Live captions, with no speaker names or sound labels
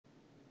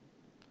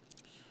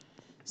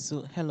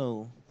So,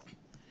 hello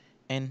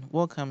and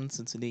welcome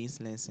to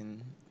today's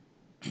lesson.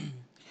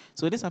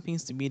 So, this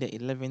happens to be the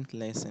 11th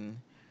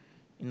lesson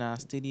in our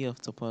study of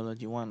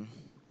Topology 1.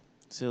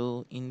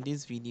 So, in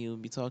this video, we'll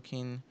be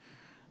talking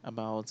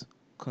about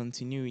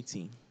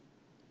continuity.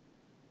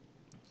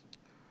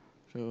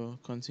 So,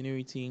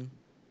 continuity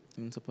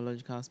in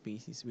topological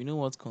spaces. We know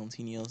what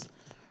continuous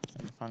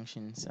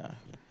functions are.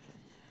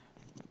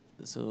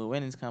 So,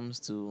 when it comes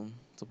to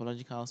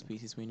topological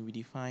spaces, when we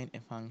define a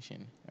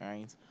function,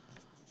 right,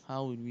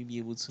 how would we be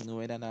able to know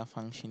whether that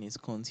function is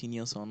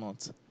continuous or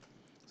not? So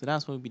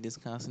that's what we'll be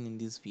discussing in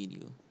this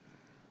video.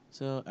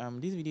 So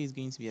this video is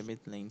going to be a bit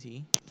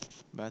lengthy,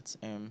 but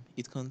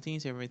it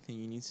contains everything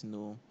you need to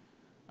know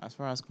as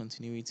far as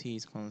continuity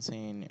is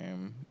concerned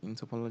in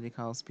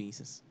topological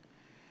spaces.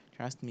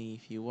 Trust me,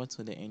 if you watch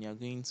to the end, you're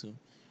going to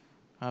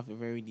have a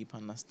very deep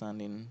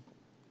understanding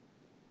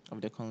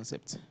of the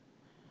concept.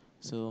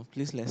 So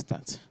please let's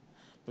start.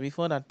 But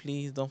before that,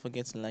 please don't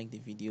forget to like the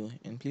video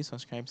and please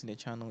subscribe to the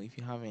channel if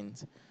you haven't,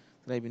 so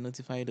that you'll be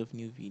notified of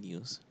new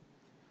videos.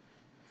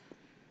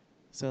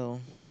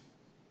 So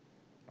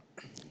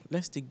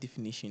let's take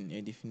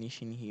a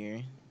definition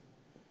here.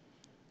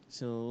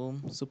 So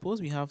suppose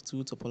we have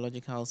two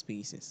topological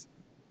spaces.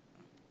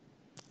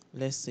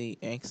 Let's say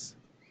x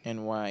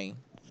and y.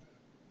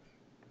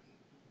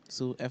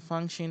 So a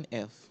function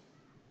f,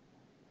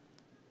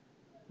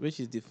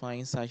 which is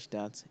defined such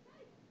that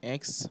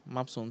x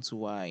maps onto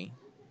y,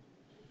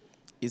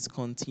 is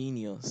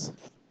continuous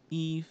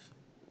if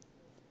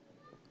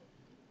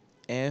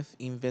f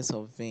inverse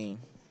of v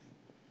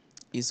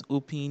is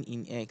open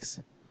in x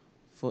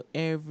for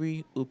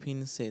every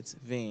open set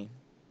v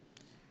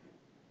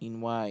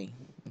in y.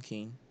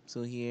 Okay,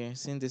 so here,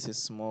 since this is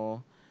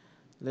small,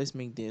 let's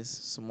make this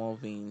small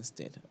v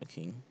instead.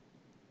 Okay,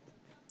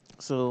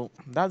 so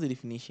that's the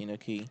definition.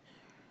 Okay,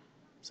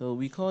 so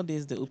we call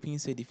this the open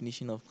set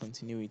definition of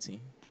continuity.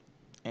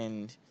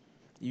 And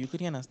if you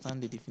couldn't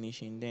understand the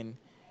definition, then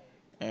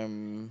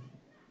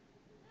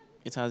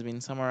it has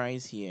been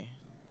summarized here.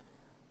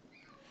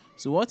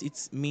 So what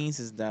it means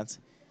is that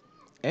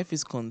f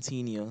is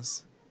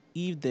continuous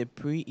if the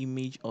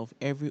pre-image of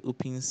every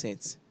open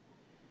set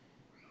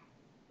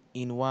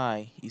in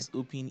y is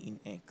open in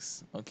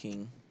x.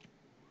 Okay,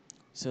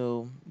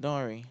 so don't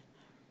worry,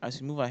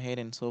 as we move ahead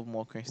and solve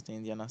more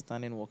questions, the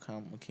understanding will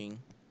come. Okay,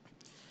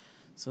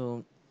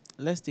 so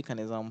let's take an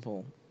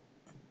example.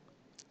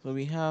 So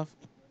we have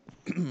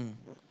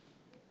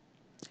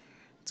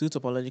two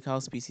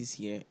topological species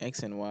here,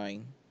 x and y,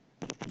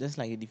 just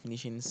like the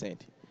definition said.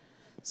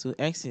 So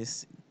x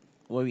is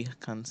what we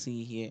can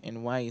see here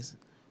and y is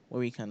what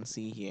we can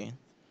see here.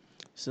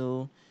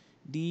 So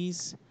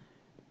these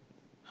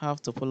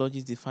have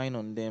topologies defined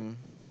on them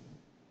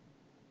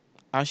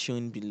as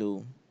shown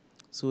below.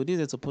 So this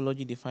is a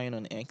topology defined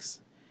on x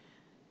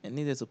and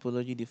this is a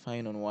topology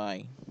defined on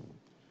y.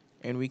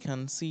 And we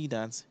can see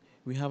that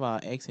we have our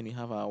x and we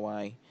have our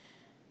y.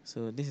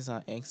 So this is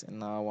our x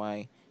and our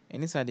y.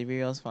 And these are the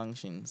various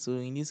functions. So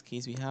in this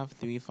case, we have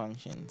three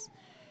functions.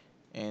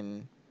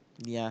 And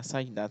they are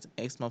such that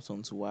x maps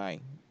onto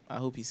y. I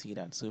hope you see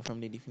that. So from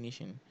the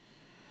definition.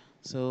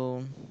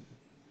 So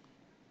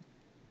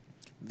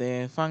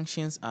the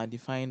functions are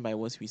defined by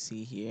what we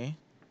see here.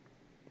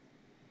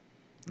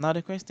 Now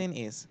the question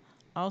is,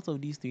 out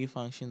of these three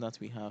functions that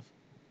we have,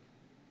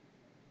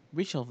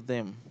 which of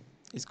them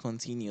is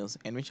continuous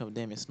and which of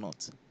them is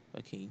not?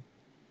 Okay,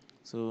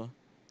 so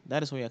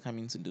that is what we are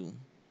coming to do,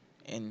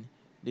 and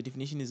the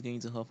definition is going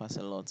to help us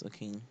a lot.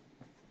 Okay,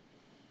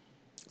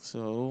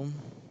 so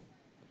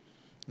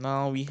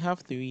now we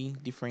have three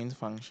different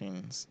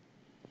functions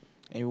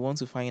and we want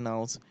to find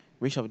out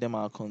which of them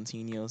are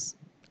continuous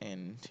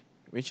and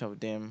which of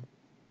them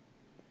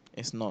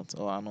is not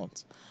or are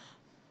not.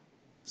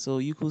 So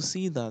you could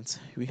see that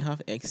we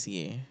have x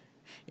here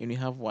and we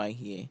have y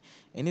here,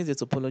 and this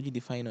is a topology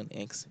defined on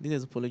x, this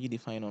is a topology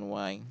defined on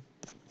y.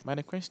 But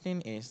the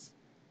question is,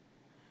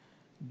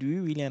 do we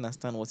really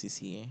understand what is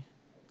here?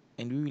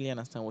 And do we really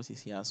understand what is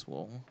here as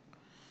well?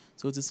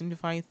 So to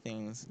simplify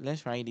things,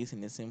 let's write this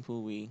in a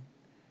simple way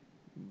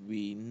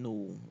we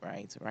know,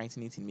 right?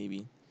 Writing it in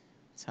maybe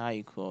tau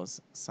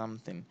equals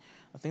something.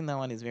 I think that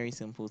one is very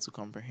simple to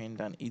comprehend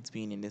than it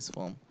being in this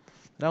form.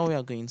 That we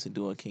are going to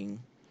do. Okay,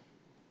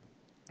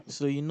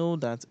 so you know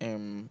that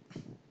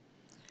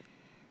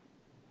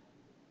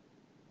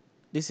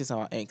this is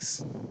our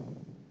x,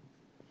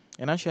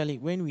 and actually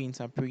when we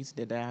interpret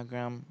the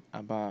diagram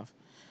above,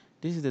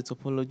 this is the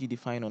topology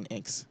defined on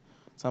x.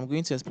 So I'm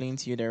going to explain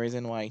to you the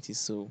reason why it is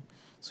so.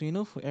 So you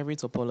know, for every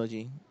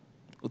topology,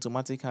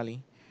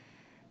 automatically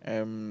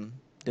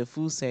the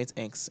full set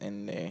x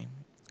and the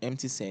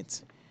empty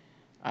set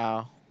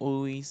are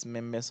always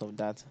members of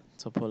that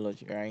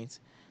topology, right?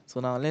 So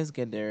now let's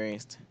get the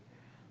rest.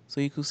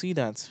 So you could see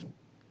that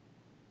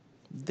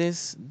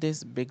this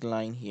big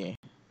line here,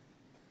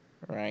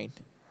 right,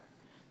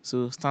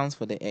 so stands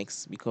for the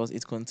x because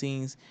it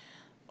contains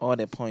all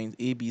the points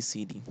a, b,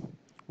 c, d.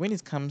 When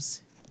it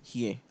comes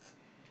here,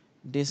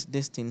 this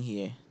thing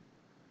here,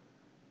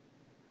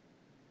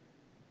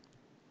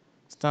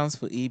 stands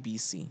for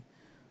ABC.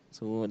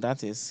 So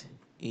that is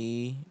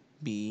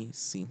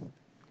ABC.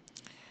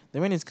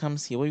 Then when it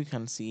comes here, what you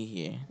can see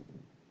here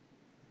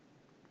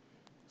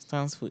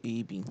stands for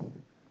AB.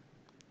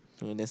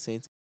 So the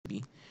set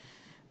AB.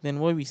 Then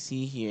what we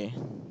see here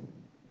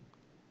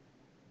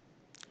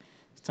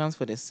stands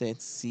for the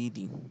set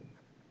CD.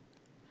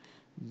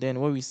 Then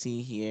what we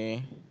see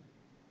here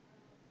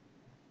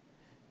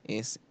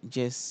is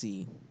just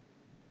C.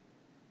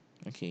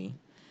 Okay.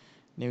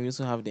 Then we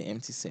also have the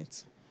empty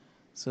set.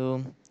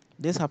 So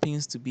this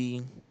happens to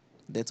be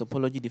the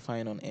topology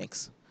defined on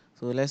X.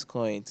 So let's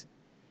call it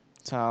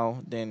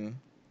tau then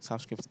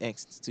subscript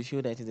X to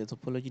show that it is a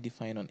topology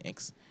defined on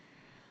X.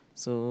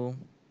 So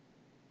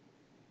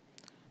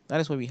that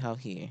is what we have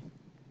here.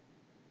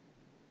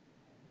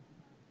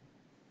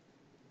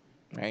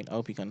 Right, I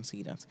hope you can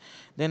see that.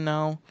 Then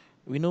now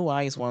we know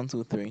Y is 1,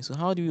 2, 3. So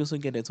how do we also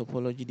get the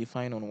topology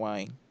defined on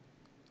Y?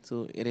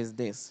 So it is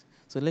this.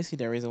 So let's see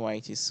the reason why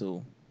it is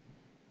so.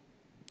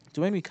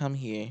 So when we come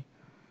here,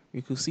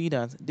 we could see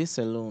that this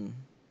alone,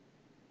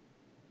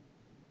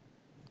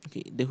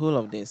 okay, the whole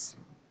of this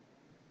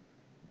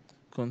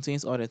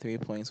contains all the 3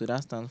 points. So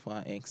that stands for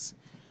our X.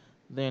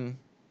 Then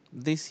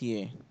this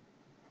here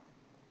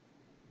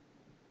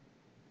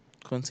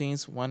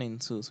contains 1 and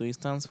 2. So it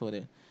stands for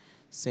the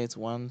set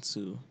 1,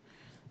 2.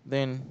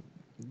 Then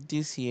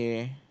this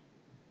here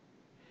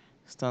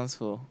stands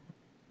for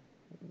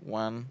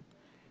 1.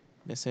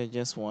 The set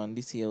just 1.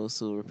 This here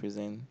also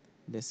represents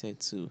the set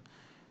 2.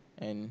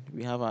 And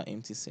we have our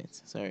empty set.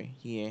 Sorry,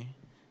 here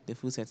the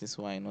full set is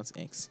Y, not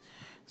X.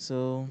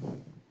 So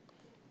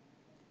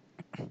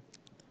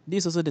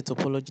this is also the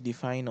topology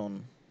defined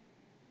on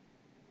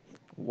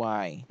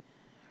Y.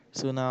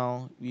 So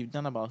now we've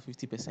done about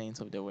 50%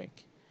 of the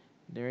work.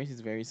 The rest is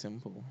very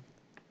simple.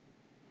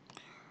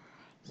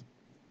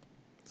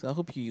 So I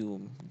hope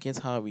you get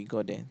how we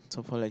got the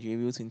topology. You're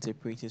able to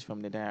interpret it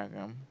from the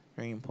diagram.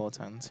 Very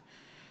important.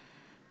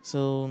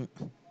 So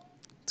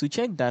to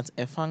check that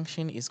a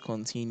function is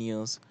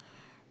continuous,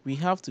 we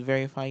have to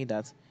verify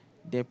that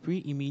the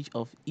pre-image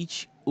of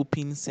each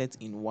open set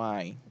in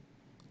Y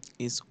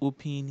is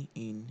open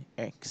in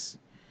X,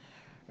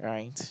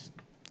 right?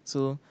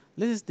 So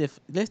let's just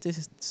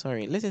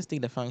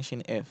take the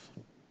function f.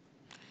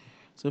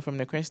 So from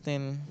the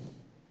question,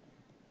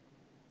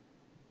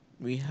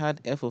 we had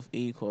f of a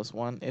equals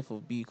 1, f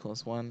of b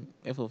equals 1,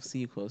 f of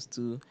c equals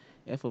 2,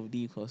 f of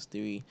d equals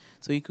 3.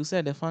 So you could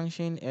say the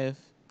function f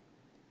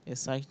is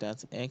such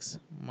that x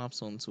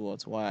maps onto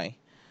what? Y.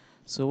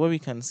 So what we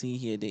can see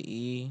here, the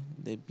a,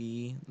 the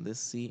b, the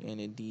c,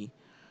 and the d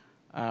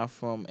are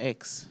from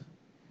x.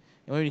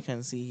 And what we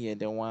can see here,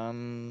 the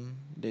 1,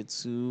 the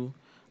 2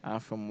 are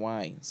from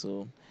y.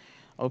 So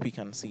I hope you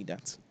can see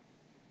that.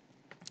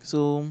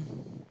 So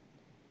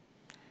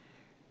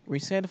we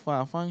said for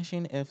our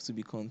function f to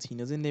be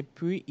continuous, then the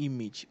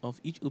pre-image of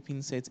each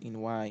open set in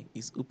Y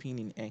is open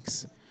in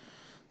X.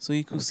 So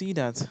you could see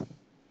that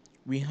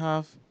we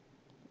have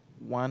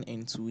 1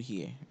 and 2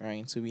 here,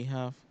 right? So we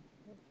have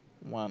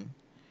 1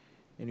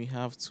 and we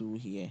have 2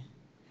 here.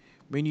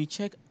 When you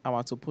check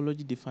our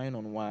topology defined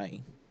on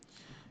Y,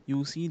 you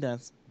will see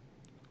that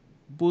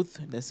both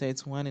the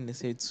sets 1 and the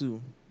set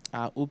 2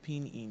 are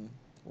open in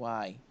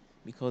Y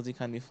because they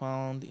can be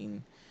found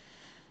in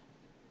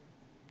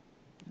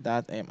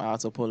that our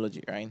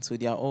topology, right? So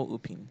they are all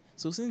open.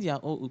 So since they are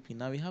all open,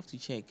 now we have to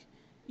check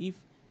if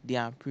they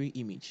are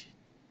pre-image.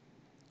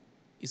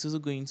 It's also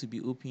going to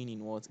be open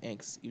in what?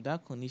 X. If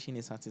that condition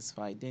is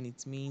satisfied, then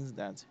it means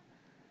that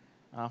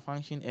our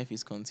function f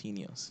is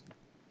continuous.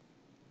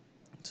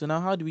 So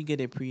now how do we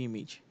get a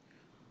pre-image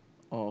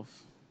of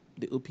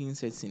the open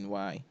sets in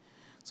Y?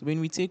 So when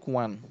we take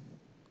 1,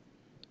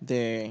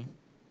 the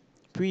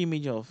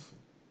pre-image of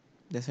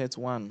the set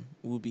 1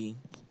 will be,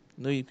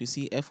 you could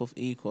see f of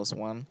a equals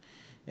 1,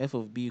 f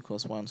of b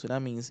equals 1. So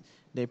that means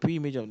the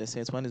pre-image of the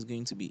set 1 is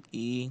going to be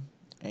a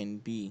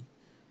and b.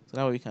 So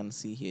now we can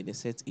see here the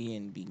set a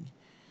and b.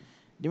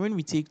 Then when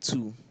we take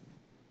 2,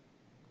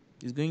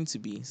 it's going to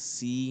be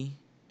c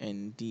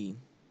and d.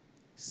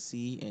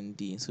 C and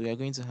D. So we are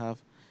going to have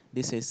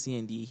this as C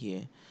and D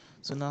here.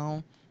 So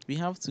now we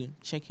have to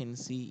check and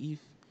see if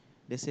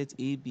the set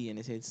AB and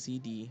the set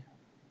CD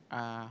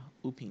are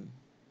open.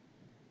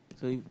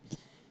 So if,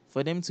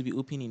 for them to be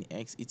open in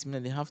X, it means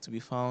that they have to be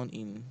found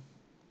in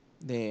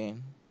the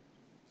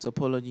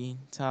topology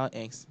tau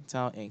X,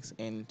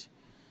 and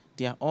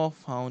they are all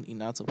found in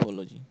that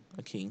topology.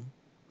 Okay,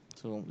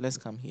 so let's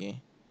come here.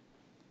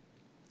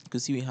 You can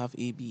see we have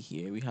AB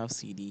here, we have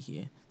CD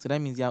here. So that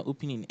means they are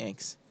open in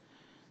X.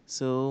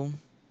 So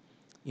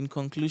in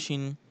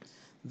conclusion,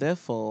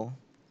 therefore,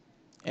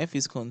 f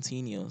is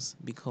continuous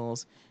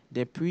because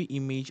the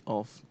pre-image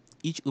of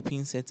each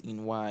open set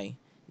in Y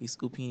is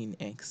open in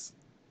X.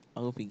 I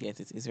hope you get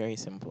it. It's very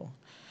simple.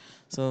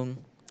 So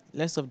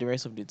let's solve the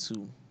rest of the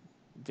two.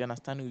 The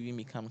understanding will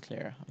become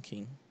clearer.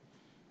 Okay.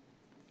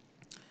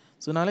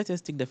 So now let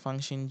us take the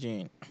function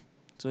g.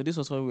 So this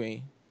was what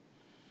we're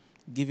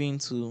giving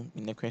to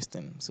in the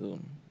question. So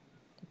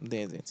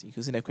there's it. You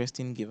can see the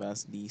question give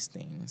us these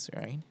things,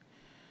 right?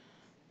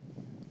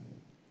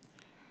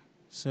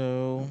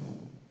 So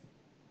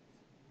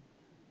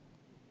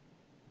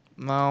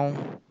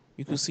now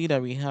you could see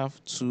that we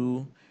have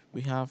two,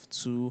 we have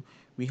two,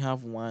 we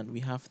have one, we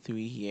have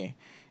three here.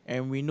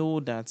 And we know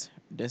that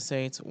the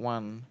set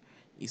 1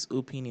 is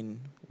open in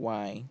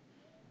Y.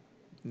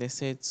 The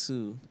set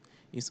 2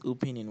 is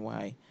open in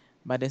Y.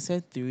 But the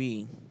set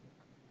 3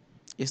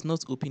 is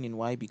not open in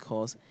Y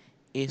because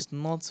it's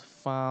not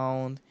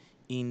found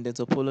in the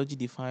topology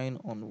defined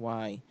on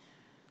Y.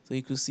 So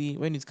you could see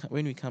when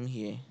we come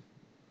here,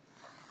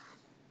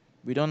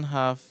 we don't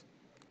have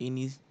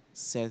any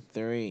set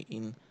 3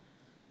 in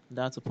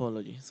that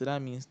topology. So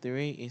that means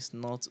 3 is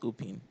not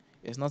open.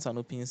 It's not an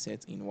open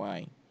set in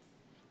Y.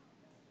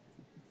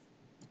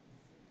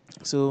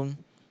 So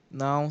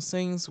now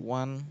since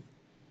 1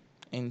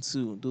 and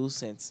 2, those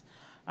sets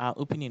are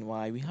open in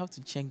Y, we have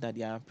to check that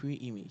their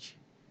pre-image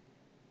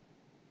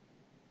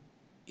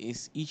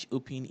is each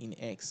open in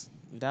X.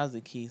 If that's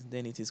the case,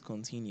 then it is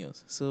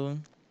continuous. So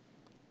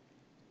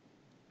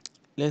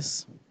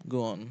let's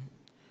go on.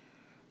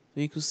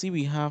 So you could see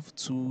we have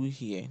 2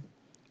 here.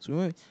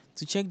 So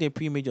to check the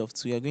pre-image of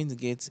 2, you're going to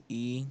get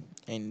A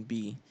and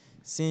B.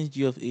 Since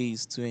G of A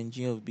is 2 and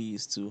G of B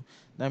is 2,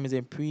 that means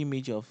the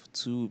pre-image of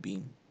 2 will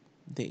be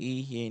the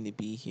A here and the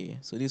B here.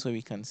 So this is what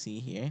we can see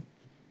here.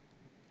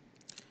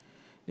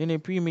 Then the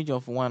pre-image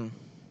of 1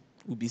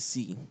 will be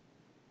C.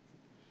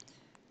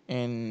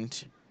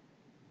 And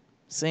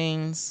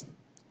since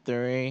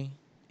 3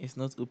 is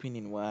not open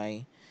in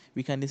Y,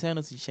 we can decide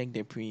not to check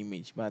the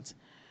pre-image, but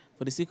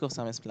for the sake of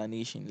some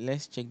explanation,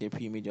 let's check the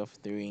pre-image of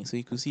 3. So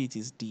you could see it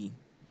is D.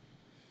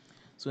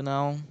 So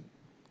now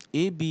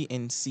A, B,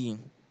 and C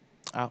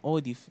are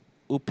all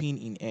open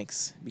in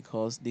X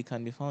because they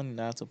can be found in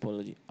that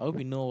topology. I hope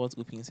you know what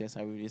open sets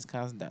are. We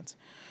discussed that.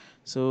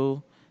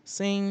 So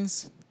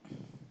since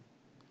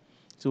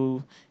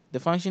the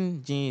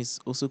function J is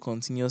also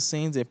continuous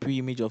since the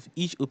pre-image of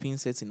each open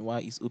set in Y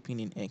is open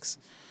in X.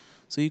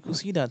 So you could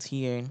see that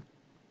here,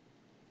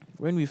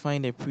 when we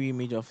find a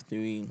pre-image of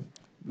 3,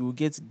 we will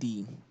get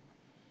D.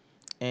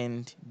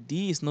 And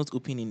D is not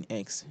open in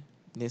X.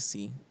 Let's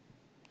see.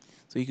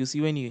 So you can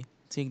see when you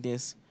take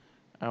this,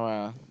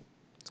 our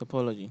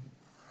topology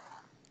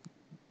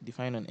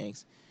defined on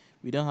X,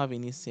 we don't have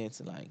any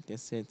sets like the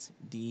set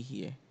D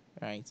here,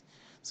 right?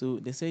 So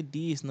the set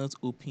D is not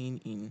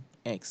open in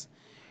X.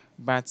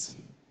 But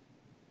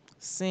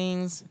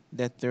since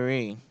the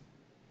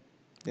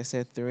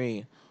set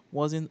 3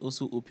 wasn't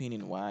also open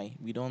in Y,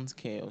 we don't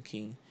care,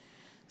 okay?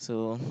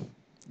 So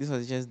this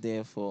was just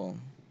there for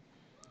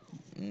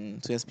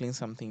to explain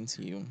something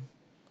to you.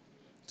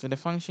 So the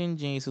function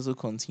J is also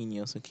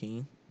continuous,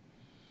 okay?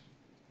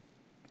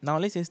 Now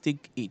let's just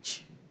take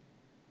H.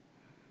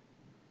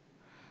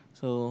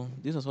 So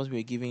this was what we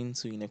were given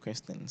to in a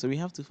question. So we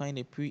have to find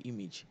a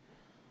pre-image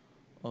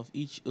of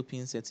each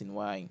open set in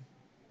Y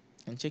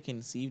and check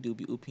and see if they'll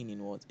be open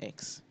in what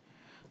X.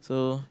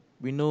 So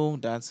we know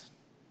that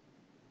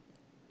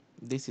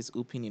this is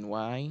open in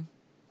Y.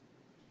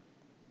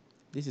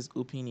 This is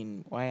open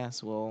in Y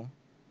as well,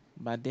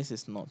 but this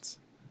is not.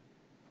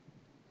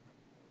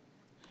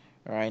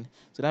 Alright,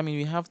 so that means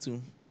we have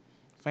to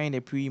find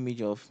a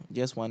pre-image of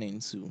just 1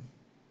 and 2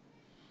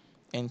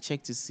 and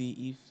check to see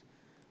if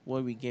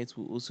what we get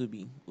will also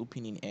be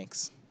open in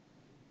X.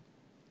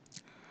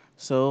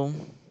 So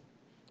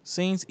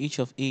since each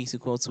of A is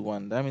equal to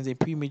 1, that means the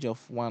pre-image of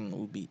 1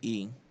 will be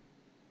A.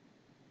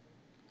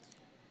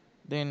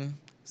 Then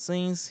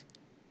since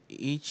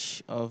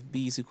h of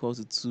B is equal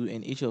to 2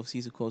 and h of C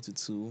is equal to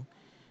 2,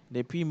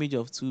 the pre-image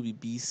of 2 will be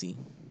BC.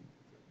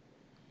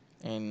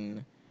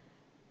 And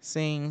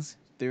since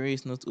 3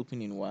 is not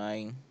open in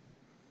Y,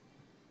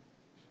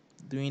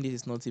 doing this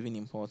is not even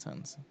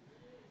important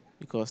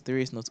because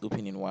 3 is not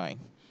open in Y.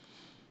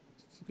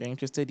 We are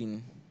interested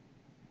in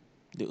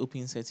the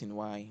open set in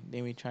Y.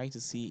 Then we try to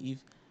see if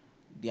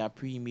their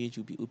pre-image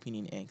will be open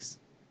in X.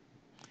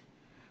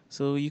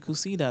 So you could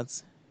see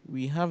that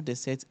we have the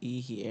set A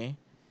here.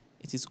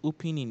 It is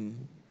open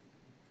in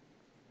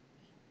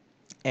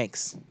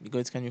X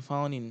because it can be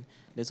found in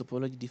the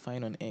topology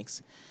defined on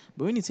X.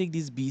 But when you take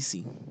this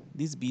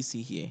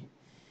BC here,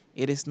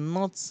 it is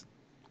not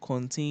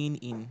contained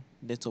in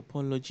the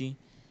topology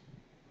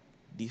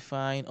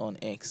defined on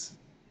X,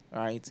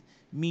 right?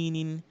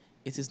 Meaning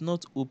it is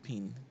not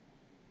open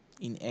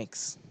in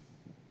X.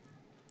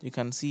 You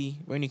can see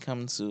when you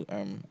come to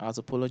our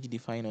topology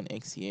defined on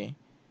X here,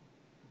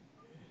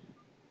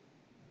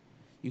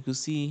 you could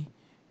see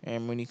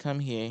when you come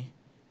here,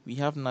 we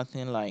have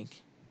nothing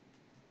like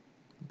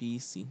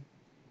BC,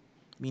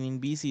 meaning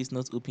BC is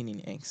not open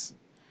in X.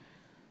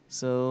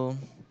 So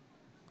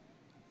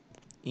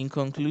in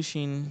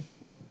conclusion,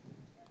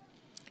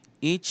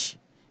 H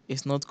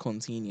is not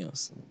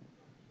continuous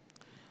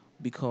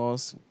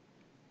because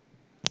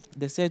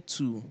the set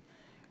 2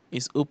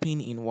 is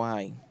open in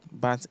Y,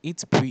 but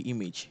its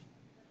pre-image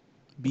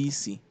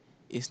BC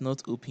is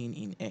not open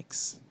in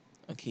X.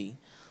 Okay,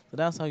 so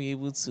that's how you're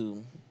able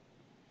to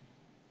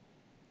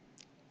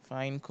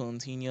find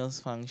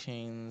continuous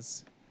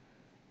functions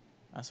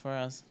as far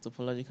as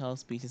topological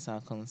spaces are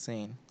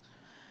concerned.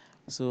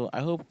 So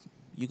I hope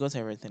you got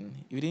everything.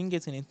 If you didn't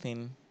get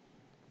anything,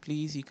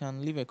 please you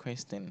can leave a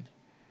question,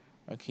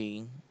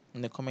 okay,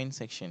 in the comment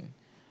section,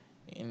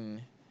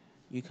 and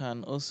you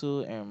can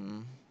also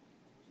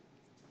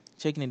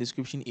check in the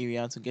description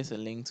area to get a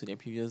link to the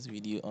previous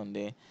video on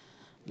the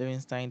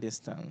Levenstein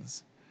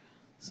distance.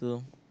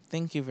 So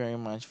thank you very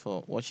much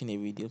for watching the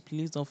video.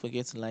 Please don't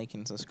forget to like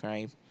and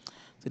subscribe.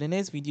 So the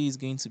next video is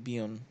going to be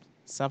on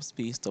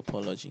subspace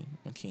topology.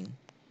 Okay,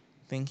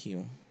 thank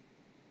you.